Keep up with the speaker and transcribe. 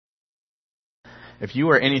If you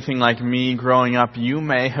were anything like me growing up, you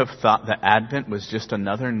may have thought that Advent was just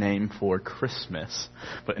another name for Christmas.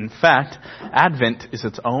 But in fact, Advent is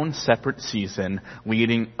its own separate season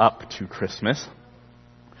leading up to Christmas.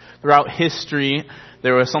 Throughout history,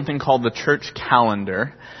 there was something called the church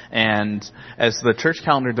calendar, and as the church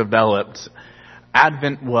calendar developed,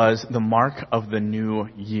 Advent was the mark of the new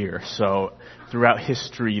year. So throughout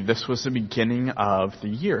history, this was the beginning of the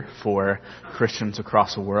year for Christians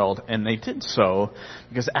across the world. And they did so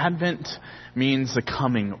because Advent means the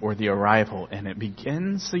coming or the arrival. And it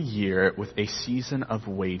begins the year with a season of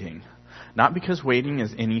waiting. Not because waiting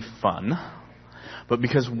is any fun, but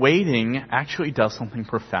because waiting actually does something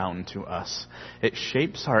profound to us. It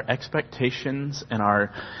shapes our expectations and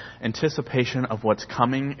our anticipation of what's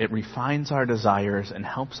coming. It refines our desires and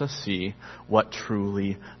helps us see what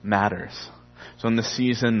truly matters. So in the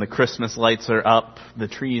season, the Christmas lights are up, the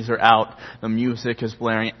trees are out, the music is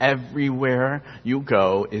blaring. Everywhere you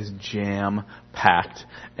go is jam-packed.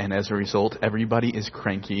 And as a result, everybody is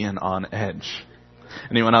cranky and on edge.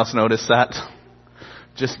 Anyone else notice that?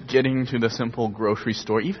 Just getting to the simple grocery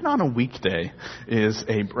store, even on a weekday, is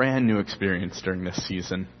a brand new experience during this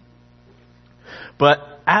season. But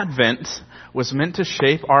Advent was meant to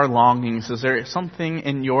shape our longings. Is there something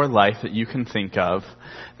in your life that you can think of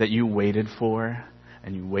that you waited for,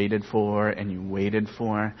 and you waited for, and you waited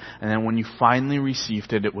for, and then when you finally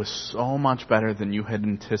received it, it was so much better than you had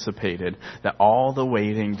anticipated that all the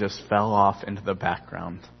waiting just fell off into the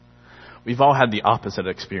background? We've all had the opposite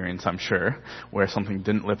experience, I'm sure, where something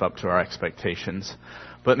didn't live up to our expectations.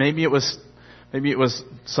 But maybe it was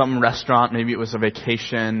some restaurant, maybe it was a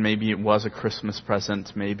vacation, maybe it was a Christmas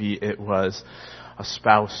present, maybe it was a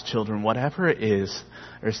spouse, children, whatever it is.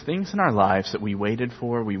 There's things in our lives that we waited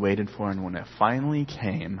for, and when it finally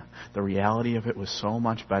came, the reality of it was so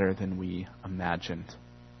much better than we imagined.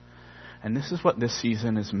 And this is what this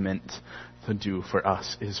season is meant to do for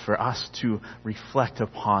us, is for us to reflect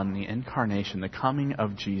upon the incarnation, the coming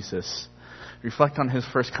of Jesus, reflect on his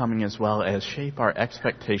first coming as well as shape our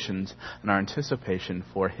expectations and our anticipation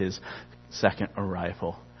for his second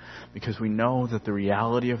arrival. Because we know that the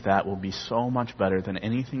reality of that will be so much better than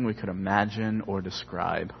anything we could imagine or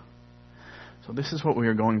describe. So this is what we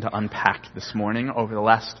are going to unpack this morning. Over the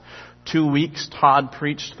last 2 weeks, Todd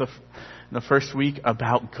preached the first week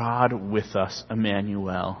about God with us,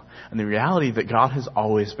 Emmanuel, and the reality that God has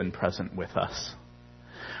always been present with us.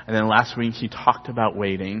 And then last week he talked about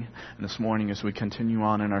waiting, and this morning as we continue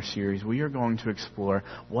on in our series, we are going to explore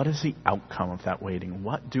what is the outcome of that waiting.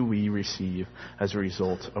 What do we receive as a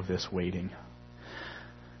result of this waiting?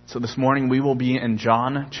 So this morning we will be in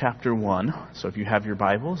John chapter 1. So if you have your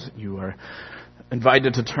Bibles, you are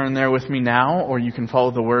invited to turn there with me now, or you can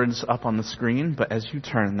follow the words up on the screen. But as you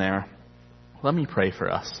turn there, let me pray for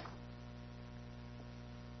us.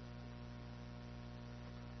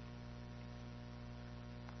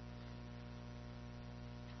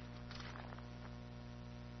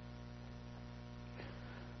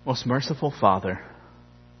 Most merciful Father,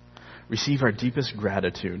 receive our deepest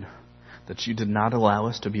gratitude that you did not allow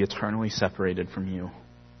us to be eternally separated from you.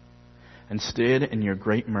 Instead, in your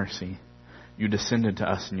great mercy, you descended to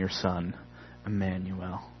us in your Son,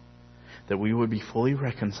 Emmanuel, that we would be fully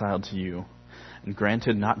reconciled to you and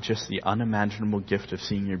granted not just the unimaginable gift of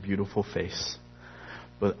seeing your beautiful face,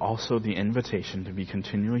 but also the invitation to be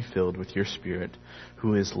continually filled with your Spirit,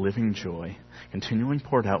 who is living joy, continually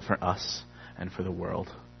poured out for us and for the world.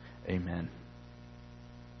 Amen.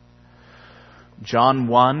 John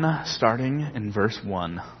 1, starting in verse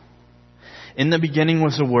 1. In the beginning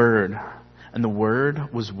was the Word, and the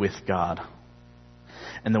Word was with God,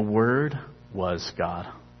 and the Word was God.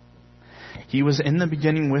 He was in the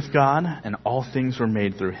beginning with God, and all things were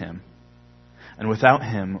made through him. And without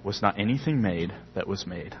him was not anything made that was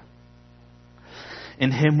made.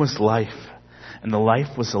 In him was life, and the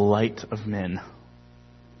life was the light of men.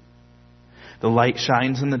 The light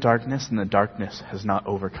shines in the darkness, and the darkness has not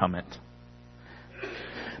overcome it.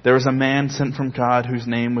 There was a man sent from God whose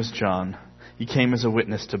name was John. He came as a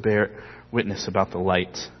witness to bear witness about the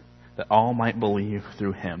light, that all might believe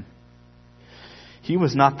through him. He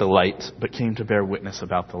was not the light, but came to bear witness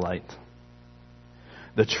about the light.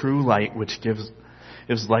 The true light, which gives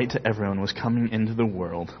light to everyone, was coming into the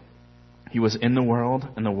world. He was in the world,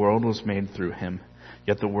 and the world was made through him,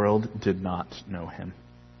 yet the world did not know him.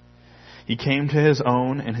 He came to his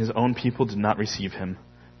own, and his own people did not receive him.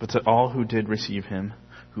 But to all who did receive him,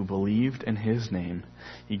 who believed in his name,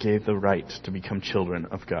 he gave the right to become children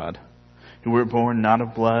of God, who were born not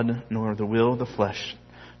of blood, nor of the will of the flesh,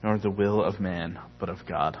 nor the will of man, but of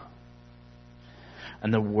God.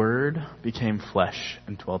 And the Word became flesh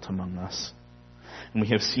and dwelt among us. and we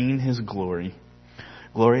have seen his glory.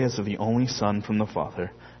 Glory as of the only Son from the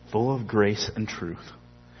Father, full of grace and truth.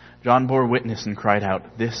 John bore witness and cried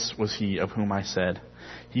out, "This was he of whom I said,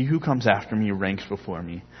 'He who comes after me ranks before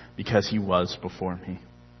me, because he was before me.'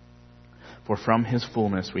 For from his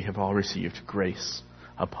fullness we have all received grace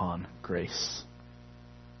upon grace."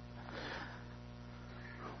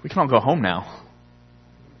 We can all go home now.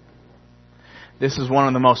 This is one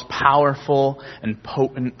of the most powerful and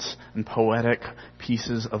potent and poetic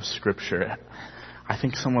pieces of Scripture. I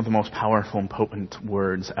think some of the most powerful and potent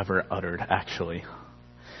words ever uttered, actually.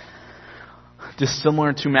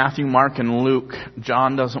 Dissimilar to Matthew, Mark, and Luke,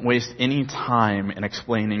 John doesn't waste any time in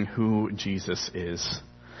explaining who Jesus is.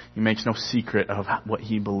 He makes no secret of what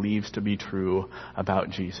he believes to be true about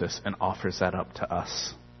Jesus and offers that up to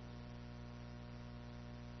us.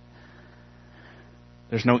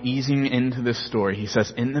 There's no easing into this story. He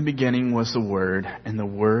says, "In the beginning was the Word, and the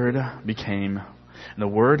Word and the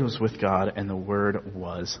Word was with God, and the Word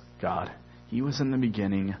was God. He was in the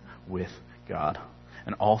beginning with God,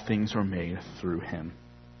 and all things were made through him."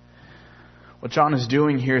 What John is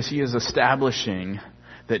doing here is he is establishing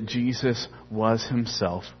that Jesus was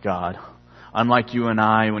himself God. Unlike you and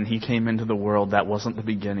I, when he came into the world, that wasn't the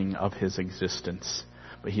beginning of his existence.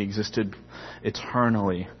 But he existed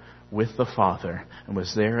eternally with the Father and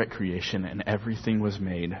was there at creation, and everything was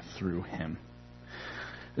made through him.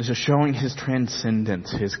 This is showing his transcendence,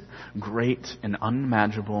 his great and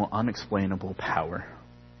unimaginable, unexplainable power.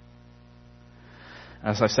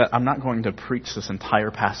 As I said, I'm not going to preach this entire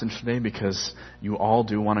passage today because you all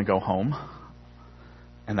do want to go home.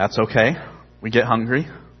 And that's okay. We get hungry.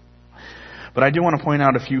 But I do want to point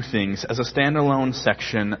out a few things. As a standalone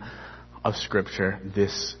section of Scripture,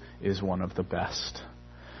 this is one of the best.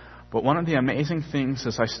 But one of the amazing things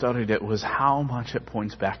as I studied it was how much it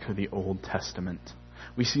points back to the Old Testament.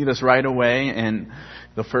 We see this right away in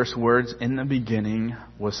the first words, "In the beginning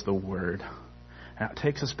was the Word." And it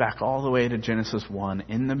takes us back all the way to Genesis 1.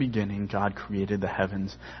 In the beginning, God created the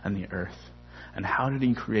heavens and the earth. And how did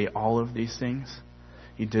he create all of these things?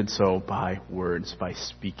 He did so by words, by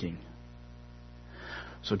speaking.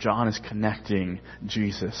 So John is connecting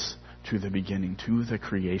Jesus to the beginning, to the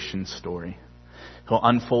creation story. He'll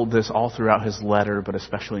unfold this all throughout his letter, but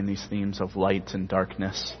especially in these themes of light and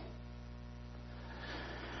darkness.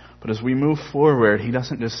 But as we move forward, he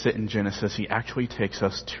doesn't just sit in Genesis, he actually takes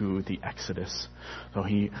us to the Exodus. So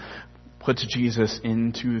he puts Jesus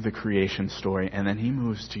into the creation story, and then he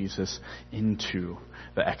moves Jesus into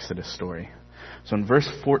the Exodus story. So in verse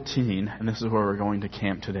 14, and this is where we're going to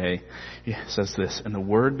camp today, he says this, "And the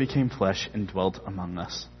Word became flesh and dwelt among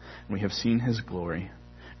us. And we have seen his glory,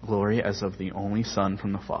 glory as of the only Son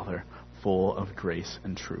from the Father, full of grace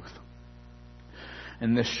and truth."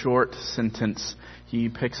 In this short sentence, he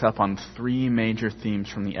picks up on three major themes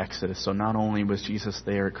from the Exodus. So not only was Jesus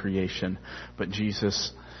there at creation, but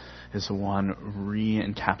Jesus is the one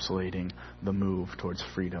re-encapsulating the move towards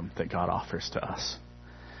freedom that God offers to us.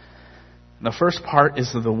 The first part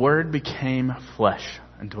is that the Word became flesh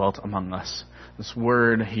and dwelt among us. This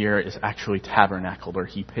word here is actually tabernacled, or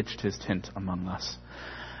he pitched his tent among us.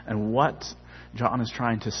 And what John is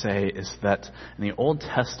trying to say is that in the Old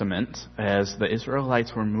Testament, as the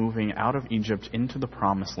Israelites were moving out of Egypt into the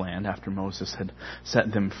Promised Land after Moses had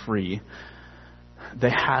set them free, they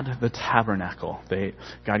had the tabernacle.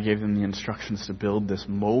 God gave them the instructions to build this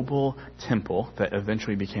mobile temple that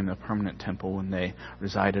eventually became the permanent temple when they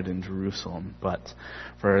resided in Jerusalem. But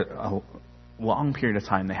for a long period of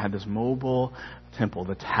time, they had this mobile temple,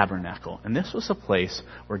 the tabernacle. And this was a place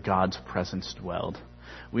where God's presence dwelled.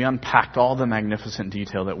 We unpacked all the magnificent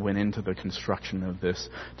detail that went into the construction of this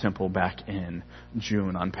temple back in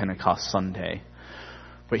June on Pentecost Sunday.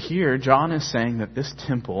 But here, John is saying that this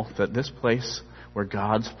temple, that this place where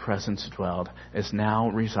God's presence dwelled, is now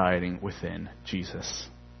residing within Jesus.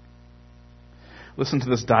 Listen to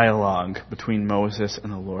this dialogue between Moses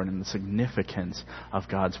and the Lord and the significance of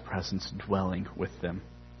God's presence dwelling with them.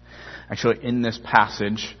 Actually, in this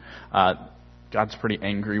passage, God's pretty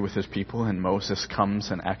angry with his people, and Moses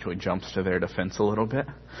comes and actually jumps to their defense a little bit.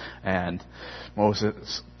 And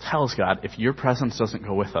Moses tells God, "If your presence doesn't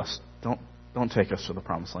go with us, don't take us to the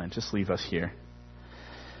Promised Land. Just leave us here."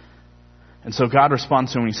 And so God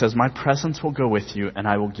responds to him and he says, "My presence will go with you, and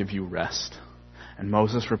I will give you rest." And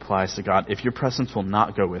Moses replies to God, "If your presence will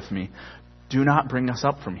not go with me, do not bring us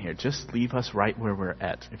up from here. Just leave us right where we're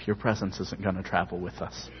at, if your presence isn't going to travel with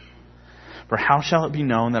us. For how shall it be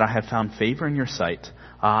known that I have found favor in your sight,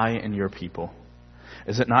 I and your people?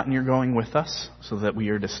 Is it not in your going with us, so that we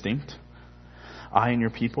are distinct, I and your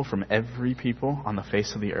people, from every people on the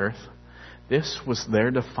face of the earth? This was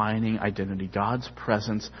their defining identity. God's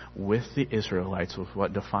presence with the Israelites was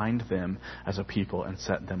what defined them as a people and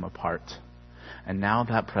set them apart. And now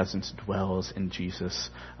that presence dwells in Jesus,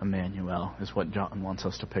 Emmanuel, is what John wants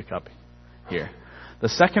us to pick up here. The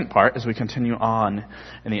second part, as we continue on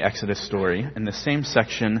in the Exodus story, in the same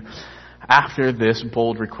section, after this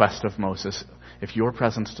bold request of Moses, if your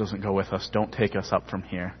presence doesn't go with us, don't take us up from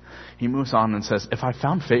here. He moves on and says, if I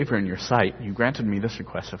found favor in your sight, you granted me this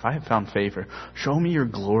request. If I have found favor, show me your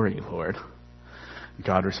glory, Lord.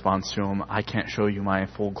 God responds to him, I can't show you my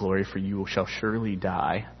full glory, for you shall surely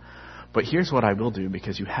die. But here's what I will do,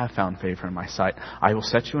 because you have found favor in my sight. I will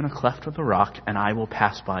set you in a cleft of the rock, and I will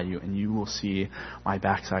pass by you, and you will see my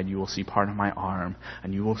backside, you will see part of my arm,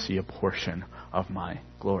 and you will see a portion of my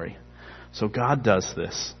glory. So God does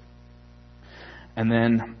this. And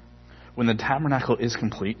then, when the tabernacle is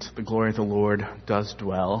complete, the glory of the Lord does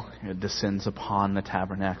dwell. It descends upon the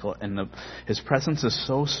tabernacle, and his presence is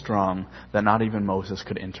so strong that not even Moses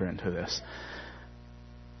could enter into this.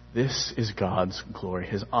 This is God's glory,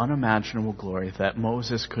 his unimaginable glory that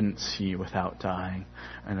Moses couldn't see without dying.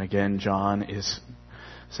 And again, John is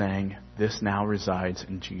saying, this now resides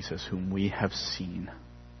in Jesus, whom we have seen.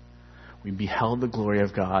 We beheld the glory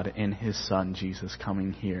of God in his Son, Jesus,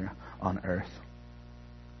 coming here on earth.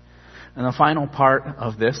 And the final part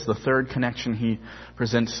of this, the third connection he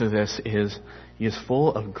presents to this, is he is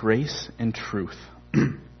full of grace and truth.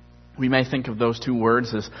 We may think of those two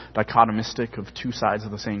words as dichotomistic, of two sides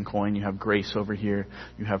of the same coin. You have grace over here,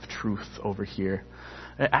 you have truth over here.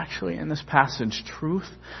 Actually, in this passage, truth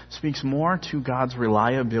speaks more to God's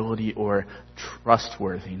reliability or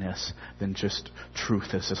trustworthiness than just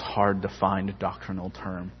truth as this hard-to-find doctrinal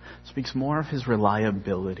term. It speaks more of his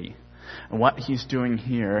reliability. And what he's doing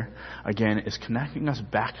here, again, is connecting us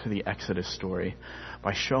back to the Exodus story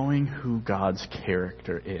by showing who God's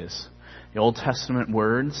character is. The Old Testament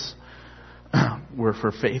words were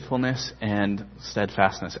for faithfulness and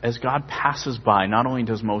steadfastness. As God passes by, not only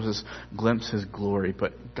does Moses glimpse his glory,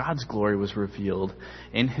 but God's glory was revealed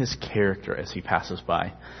in his character as he passes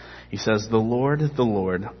by. He says, the Lord,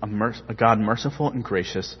 a God merciful and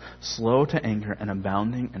gracious, slow to anger and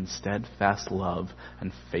abounding in steadfast love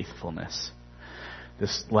and faithfulness.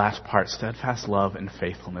 This last part, steadfast love and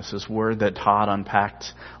faithfulness, this word that Todd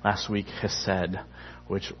unpacked last week, hesed,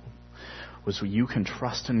 which was you can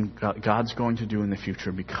trust in God's going to do in the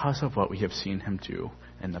future because of what we have seen him do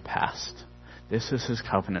in the past. This is his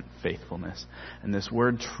covenant faithfulness. And this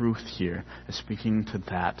word truth here is speaking to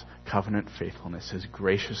that covenant faithfulness, his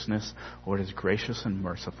graciousness, Lord is gracious and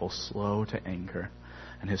merciful, slow to anger,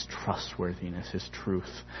 and his trustworthiness, his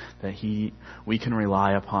truth, that we can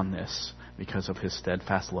rely upon this because of his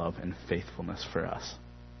steadfast love and faithfulness for us.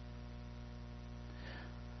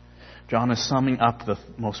 John is summing up the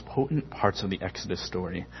most potent parts of the Exodus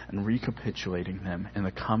story and recapitulating them in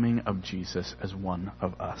the coming of Jesus as one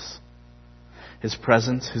of us. His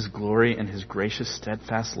presence, his glory, and his gracious,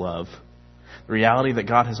 steadfast love, the reality that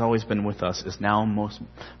God has always been with us, is now most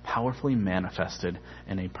powerfully manifested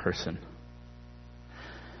in a person.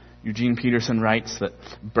 Eugene Peterson writes that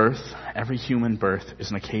every human birth is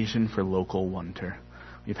an occasion for local wonder.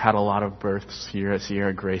 We've had a lot of births here at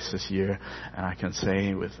Sierra Grace this year, and I can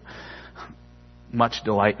say with much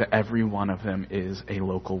delight that every one of them is a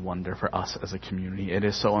local wonder for us as a community. It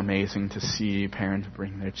is so amazing to see parents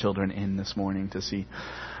bring their children in this morning, to see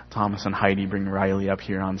Thomas and Heidi bring Riley up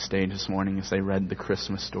here on stage this morning as they read the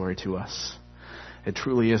Christmas story to us. It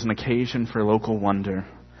truly is an occasion for local wonder.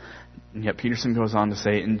 And yet Peterson goes on to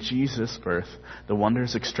say, in Jesus' birth, the wonder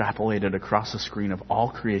is extrapolated across the screen of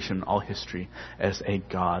all creation, all history, as a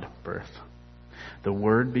God birth. The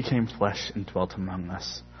Word became flesh and dwelt among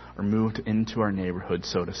us, or moved into our neighborhood,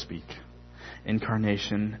 so to speak.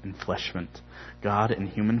 Incarnation, enfleshment, God in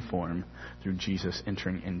human form through Jesus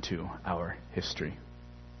entering into our history.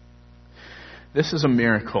 This is a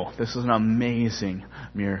miracle. This is an amazing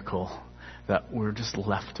miracle that we're just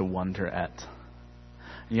left to wonder at.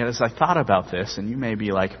 And yet as I thought about this, and you may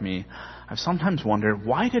be like me, I've sometimes wondered,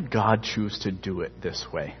 why did God choose to do it this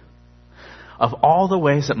way? Of all the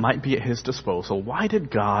ways that might be at his disposal, why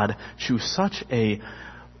did God choose such a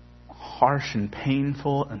harsh and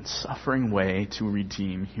painful and suffering way to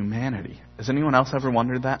redeem humanity? Has anyone else ever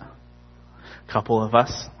wondered that? A couple of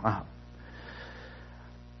us.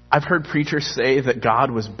 I've heard preachers say that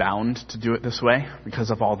God was bound to do it this way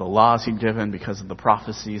because of all the laws he'd given, because of the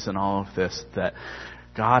prophecies and all of this, that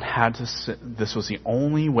God had to, this was the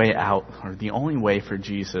only way out, or the only way for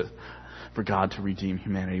God to redeem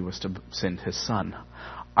humanity was to send his Son.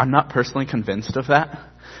 I'm not personally convinced of that.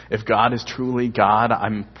 If God is truly God,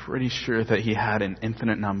 I'm pretty sure that he had an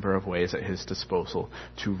infinite number of ways at his disposal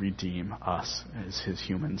to redeem us as his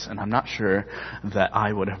humans. And I'm not sure that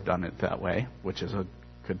I would have done it that way, which is a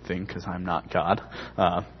good thing because I'm not God.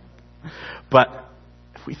 But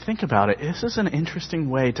if we think about it, this is an interesting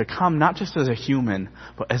way to come not just as a human,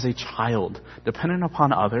 but as a child, dependent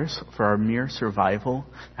upon others for our mere survival,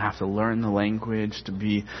 to have to learn the language, to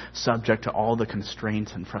be subject to all the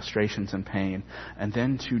constraints and frustrations and pain, and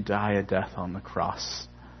then to die a death on the cross.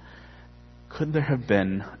 Could there have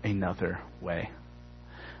been another way?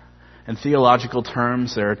 In theological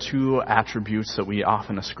terms, there are two attributes that we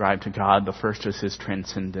often ascribe to God. The first is his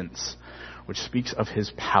transcendence, which speaks of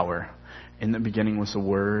his power. In the beginning was the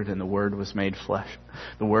Word, and the Word was made flesh.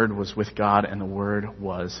 The Word was with God, and the Word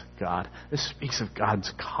was God. This speaks of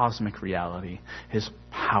God's cosmic reality, his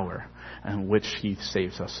power, and which he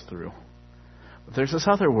saves us through. But there's this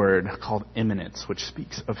other word called immanence, which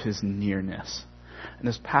speaks of his nearness. And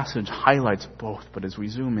this passage highlights both, but as we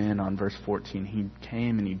zoom in on verse 14, he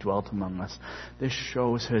came and he dwelt among us. This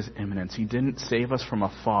shows his immanence. He didn't save us from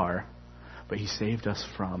afar, but he saved us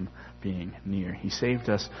from being near. He saved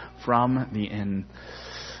us from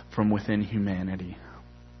within humanity.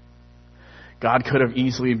 God could have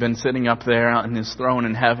easily been sitting up there on his throne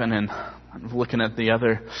in heaven and looking at the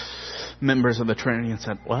other members of the Trinity and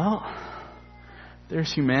said, well,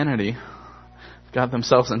 there's humanity. Got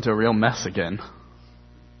themselves into a real mess again.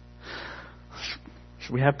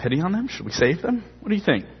 Should we have pity on them? Should we save them? What do you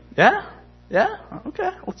think? Yeah? Yeah? Okay,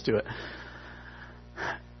 let's do it.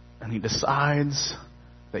 And he decides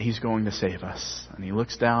that he's going to save us. And he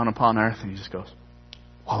looks down upon earth and he just goes,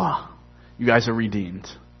 voila, you guys are redeemed.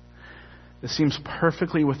 This seems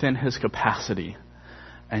perfectly within his capacity.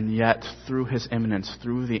 And yet, through his immanence,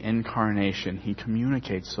 through the incarnation, he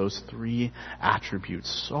communicates those three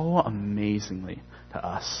attributes so amazingly to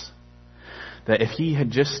us. That if he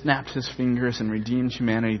had just snapped his fingers and redeemed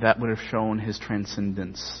humanity, that would have shown his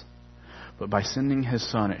transcendence. But by sending his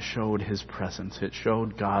Son, it showed his presence. It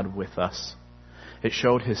showed God with us. It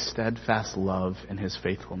showed his steadfast love and his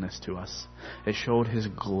faithfulness to us. It showed his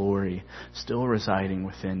glory still residing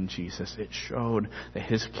within Jesus. It showed that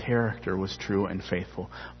his character was true and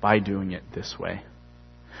faithful by doing it this way.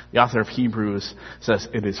 The author of Hebrews says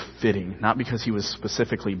it is fitting, not because he was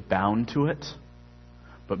specifically bound to it,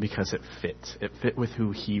 but because it fit. It fit with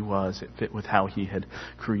who he was. It fit with how he had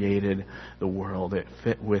created the world. It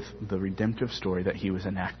fit with the redemptive story that he was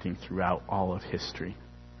enacting throughout all of history.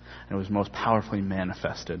 And it was most powerfully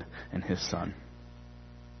manifested in his Son.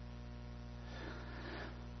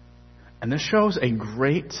 And this shows a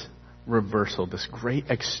great reversal, this great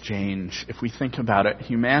exchange. If we think about it,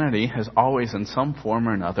 humanity has always in some form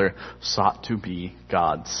or another sought to be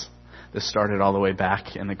gods. This started all the way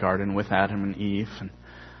back in the garden with Adam and Eve. And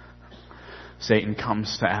Satan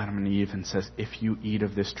comes to Adam and Eve and says, if you eat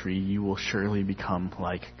of this tree, you will surely become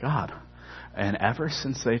like God. And ever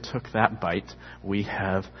since they took that bite, we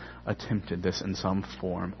have attempted this in some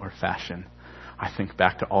form or fashion. I think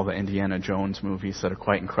back to all the Indiana Jones movies that are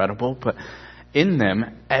quite incredible, but in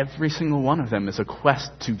them, every single one of them is a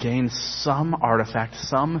quest to gain some artifact,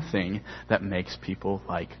 something that makes people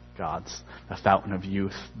like gods. The fountain of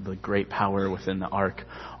youth, the great power within the ark,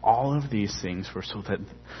 all of these things were so that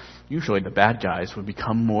usually the bad guys would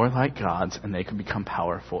become more like gods and they could become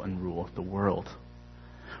powerful and rule the world.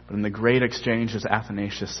 But in the great exchange, as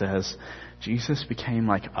Athanasius says, Jesus became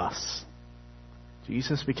like us.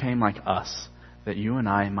 Jesus became like us, that you and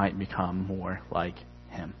I might become more like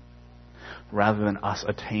him. Rather than us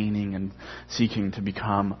attaining and seeking to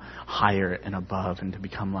become higher and above and to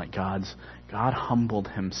become like gods, God humbled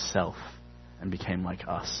himself and became like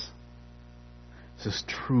us. This is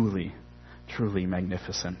truly, truly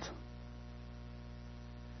magnificent.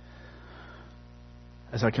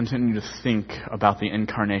 As I continue to think about the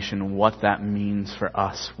incarnation, what that means for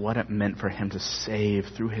us, what it meant for him to save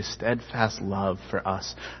through his steadfast love for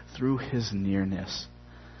us, through his nearness,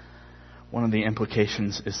 one of the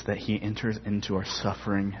implications is that he enters into our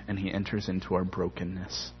suffering and he enters into our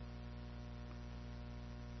brokenness.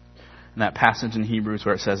 In that passage in Hebrews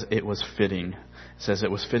where it says it was fitting, it says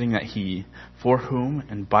it was fitting that he, for whom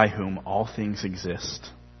and by whom all things exist,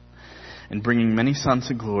 in bringing many sons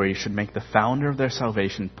to glory, should make the founder of their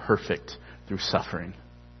salvation perfect through suffering.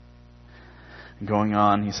 And going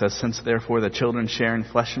on, he says, since therefore the children share in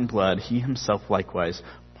flesh and blood, he himself likewise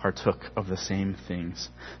partook of the same things,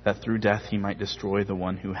 that through death he might destroy the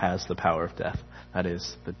one who has the power of death, that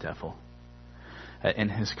is, the devil. In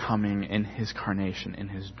his coming, in his carnation, in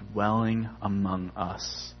his dwelling among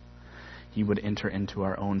us, He would enter into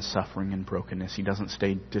our own suffering and brokenness. He doesn't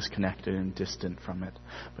stay disconnected and distant from it,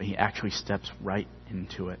 but he actually steps right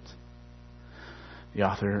into it. The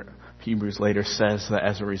author of Hebrews later says that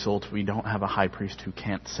as a result, we don't have a high priest who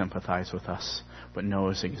can't sympathize with us, but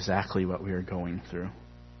knows exactly what we are going through.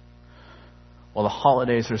 While the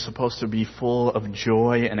holidays are supposed to be full of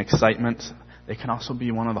joy and excitement, they can also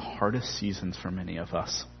be one of the hardest seasons for many of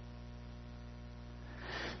us.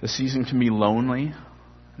 The season can be lonely,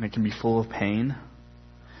 and it can be full of pain.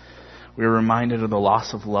 We are reminded of the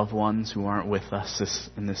loss of loved ones who aren't with us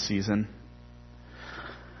in this season.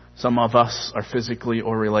 Some of us are physically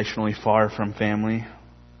or relationally far from family.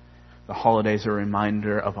 The holidays are a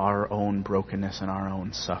reminder of our own brokenness and our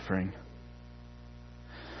own suffering.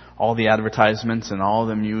 All the advertisements and all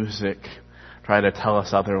the music try to tell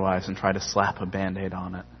us otherwise and try to slap a Band-Aid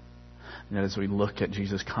on it. And as we look at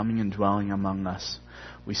Jesus coming and dwelling among us,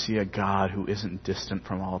 we see a God who isn't distant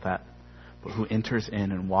from all that, but who enters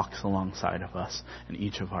in and walks alongside of us in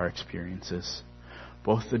each of our experiences,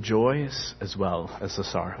 both the joys as well as the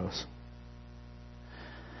sorrows.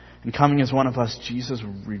 In coming as one of us, Jesus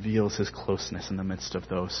reveals his closeness in the midst of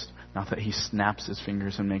those. Not that he snaps his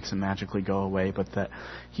fingers and makes them magically go away, but that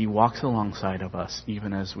he walks alongside of us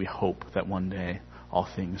even as we hope that one day all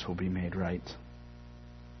things will be made right.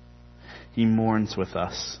 He mourns with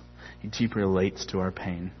us. He deeply relates to our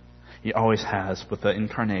pain. He always has, but the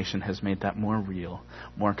incarnation has made that more real,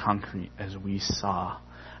 more concrete as we saw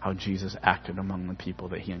how Jesus acted among the people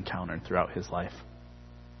that he encountered throughout his life.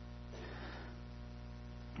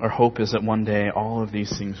 Our hope is that one day all of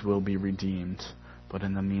these things will be redeemed, but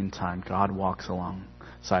in the meantime, God walks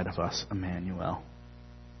alongside of us, Emmanuel.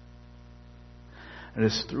 It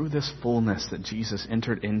is through this fullness that Jesus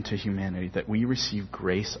entered into humanity that we receive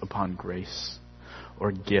grace upon grace,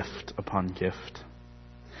 or gift upon gift.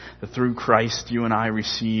 That through Christ you and I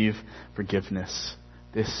receive forgiveness.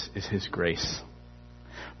 This is his grace.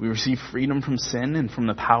 We receive freedom from sin and from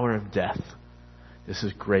the power of death. This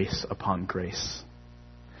is grace upon grace.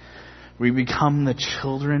 We become the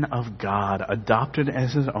children of God, adopted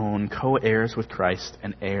as his own, co-heirs with Christ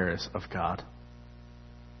and heirs of God.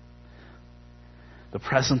 The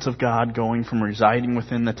presence of God going from residing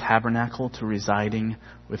within the tabernacle to residing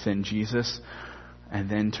within Jesus, and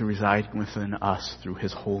then to residing within us through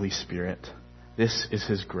his Holy Spirit. This is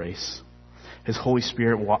his grace. His Holy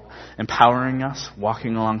Spirit empowering us,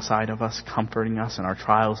 walking alongside of us, comforting us in our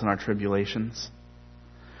trials and our tribulations.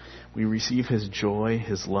 We receive his joy,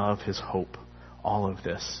 his love, his hope. All of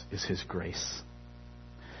this is his grace.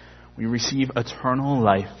 We receive eternal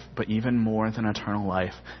life, but even more than eternal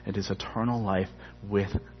life, it is eternal life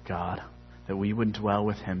with God, that we would dwell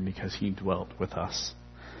with him because he dwelt with us.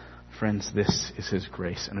 Friends, this is his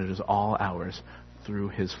grace, and it is all ours through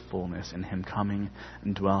his fullness in him coming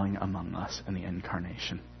and dwelling among us in the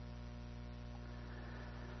incarnation.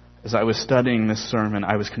 As I was studying this sermon,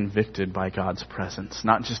 I was convicted by God's presence,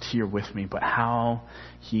 not just here with me, but how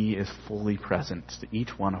he is fully present to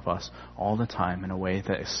each one of us all the time in a way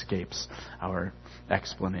that escapes our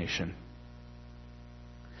explanation.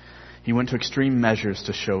 He went to extreme measures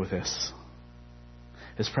to show this.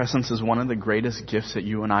 His presence is one of the greatest gifts that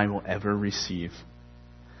you and I will ever receive.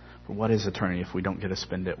 For what is eternity if we don't get to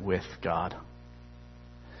spend it with God?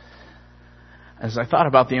 As I thought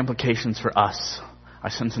about the implications for us, I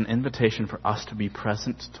sense an invitation for us to be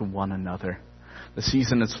present to one another. The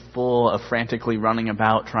season is full of frantically running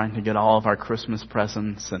about trying to get all of our Christmas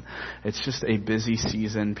presents, and it's just a busy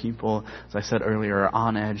season. People, as I said earlier, are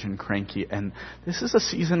on edge and cranky, and this is a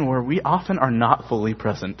season where we often are not fully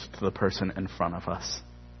present to the person in front of us.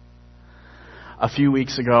 A few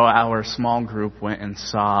weeks ago, our small group went and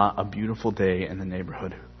saw A Beautiful Day in the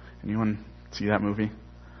Neighborhood. Anyone see that movie?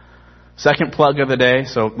 Second plug of the day,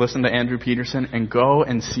 so listen to Andrew Peterson and go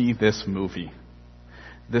and see this movie.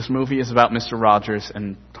 This movie is about Mr. Rogers,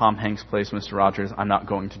 and Tom Hanks plays Mr. Rogers. I'm not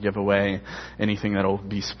going to give away anything that will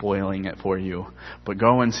be spoiling it for you, but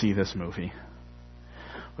go and see this movie.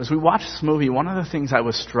 As we watched this movie, one of the things I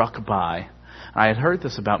was struck by, I had heard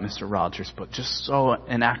this about Mr. Rogers, but just so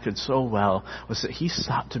enacted so well, was that he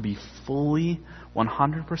sought to be fully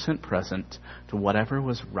 100% present to whatever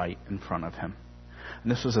was right in front of him.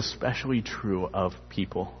 And this was especially true of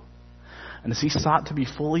people. And as he sought to be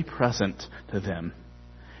fully present to them,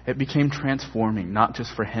 it became transforming, not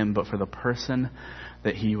just for him, but for the person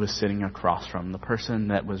that he was sitting across from, the person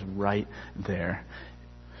that was right there.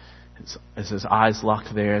 As his eyes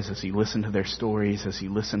locked theirs, as he listened to their stories, as he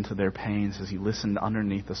listened to their pains, as he listened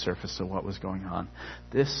underneath the surface of what was going on,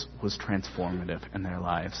 this was transformative in their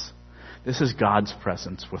lives. This is God's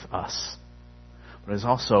presence with us. but is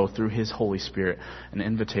also, through His Holy Spirit, an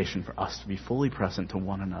invitation for us to be fully present to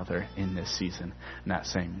one another in this season in that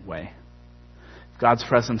same way. God's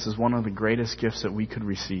presence is one of the greatest gifts that we could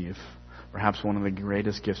receive. Perhaps one of the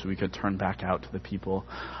greatest gifts we could turn back out to the people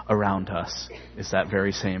around us is that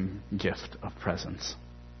very same gift of presence.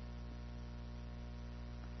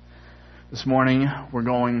 This morning, we're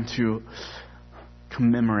going to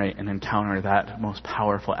commemorate and encounter that most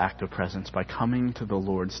powerful act of presence by coming to the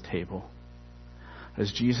Lord's table.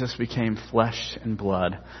 As Jesus became flesh and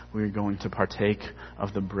blood, we are going to partake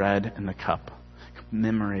of the bread and the cup,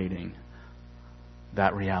 commemorating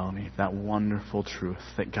that reality, that wonderful truth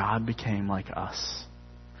that God became like us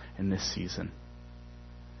in this season.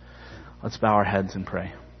 Let's bow our heads and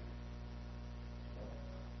pray.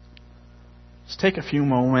 Just take a few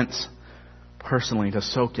moments personally to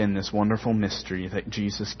soak in this wonderful mystery that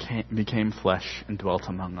Jesus became flesh and dwelt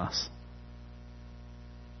among us.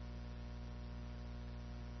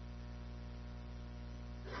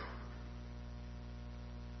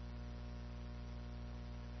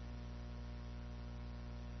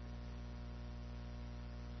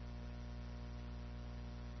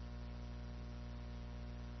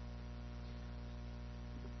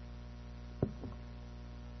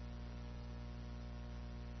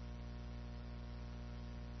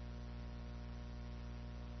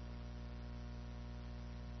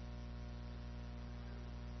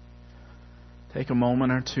 Take a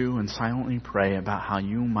moment or two and silently pray about how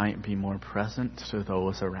you might be more present to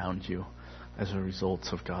those around you as a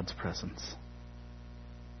result of God's presence.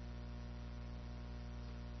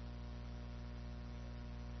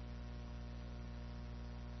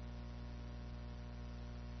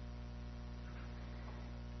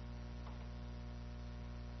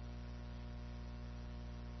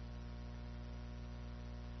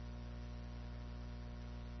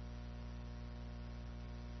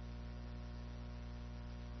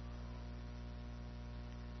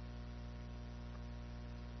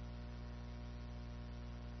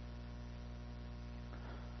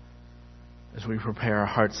 As we prepare our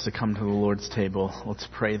hearts to come to the Lord's table, let's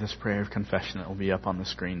pray this prayer of confession that will be up on the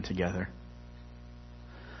screen together.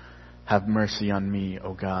 Have mercy on me,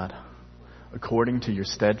 O God, according to your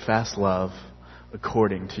steadfast love,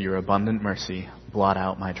 according to your abundant mercy, blot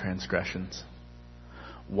out my transgressions.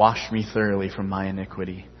 Wash me thoroughly from my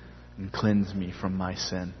iniquity and cleanse me from my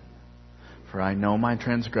sin. For I know my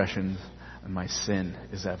transgressions and my sin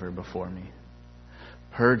is ever before me.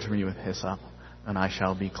 Purge me with hyssop and I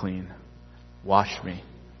shall be clean. Wash me,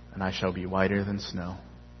 and I shall be whiter than snow.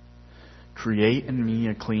 Create in me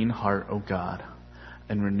a clean heart, O God,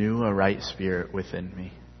 and renew a right spirit within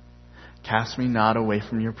me. Cast me not away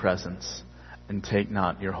from your presence, and take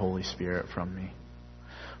not your Holy Spirit from me.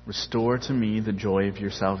 Restore to me the joy of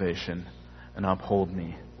your salvation, and uphold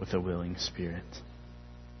me with a willing spirit.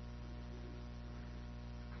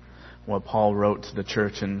 What Paul wrote to the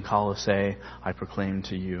church in Colossae, I proclaim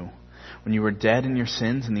to you. When you were dead in your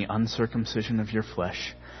sins and the uncircumcision of your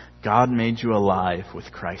flesh, God made you alive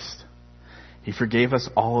with Christ. He forgave us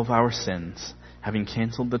all of our sins, having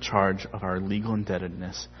canceled the charge of our legal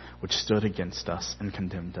indebtedness, which stood against us and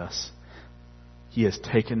condemned us. He has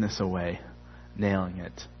taken this away, nailing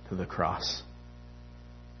it to the cross.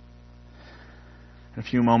 In a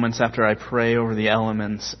few moments after I pray over the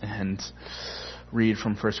elements and read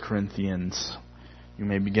from 1 Corinthians, you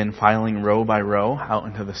may begin filing row by row out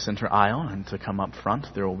into the center aisle and to come up front.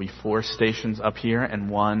 There will be 4 stations up here and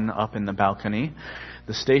 1 up in the balcony.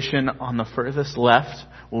 The station on the furthest left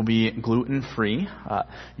will be gluten-free.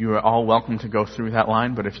 You are all welcome to go through that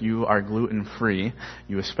line, but if you are gluten-free,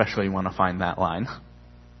 you especially want to find that line.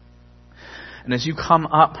 And as you come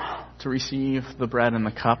up to receive the bread and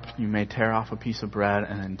the cup, you may tear off a piece of bread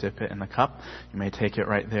and then dip it in the cup. You may take it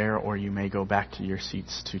right there, or you may go back to your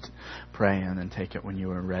seats to pray and then take it when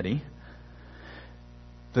you are ready.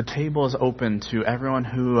 The table is open to everyone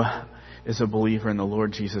who is a believer in the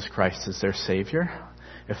Lord Jesus Christ as their Savior.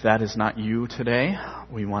 If that is not you today,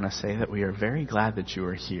 we want to say that we are very glad that you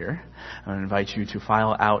are here. I invite you to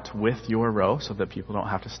file out with your row so that people don't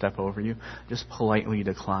have to step over you. Just politely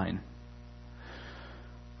decline.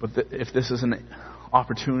 But if this is an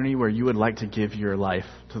opportunity where you would like to give your life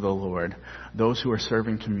to the Lord, those who are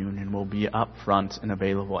serving communion will be up front and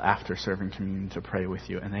available after serving communion to pray with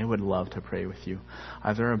you. And they would love to pray with you,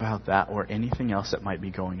 either about that or anything else that might be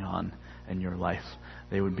going on in your life.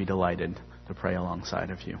 They would be delighted to pray alongside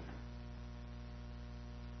of you.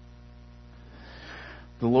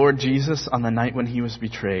 The Lord Jesus, on the night when he was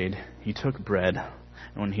betrayed, he took bread,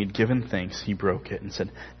 and when he'd given thanks, he broke it and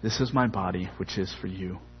said, "This is my body, which is for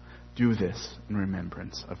you. Do this in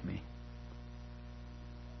remembrance of me."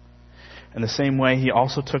 In the same way, he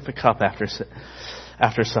also took the cup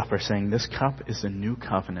after supper, saying, "This cup is the new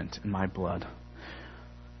covenant in my blood.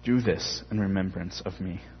 Do this in remembrance of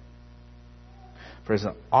me. For as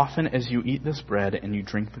often as you eat this bread and you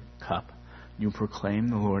drink the cup, you proclaim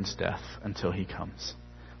the Lord's death until he comes."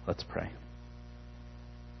 Let's pray.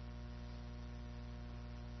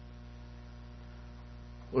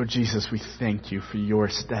 Lord Jesus, we thank you for your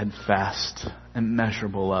steadfast,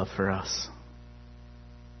 immeasurable love for us.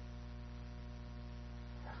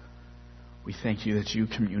 We thank you that you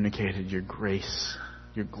communicated your grace,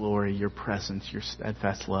 your glory, your presence, your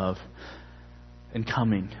steadfast love in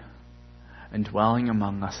coming and dwelling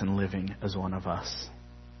among us and living as one of us.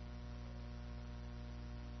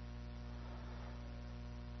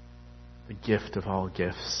 The gift of all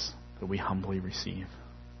gifts that we humbly receive.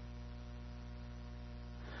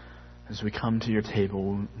 As we come to your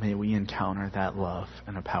table, may we encounter that love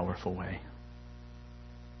in a powerful way.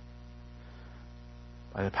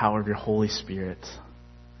 By the power of your Holy Spirit,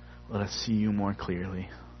 let us see you more clearly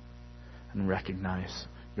and recognize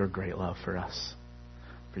your great love for us.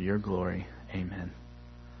 For your glory, amen.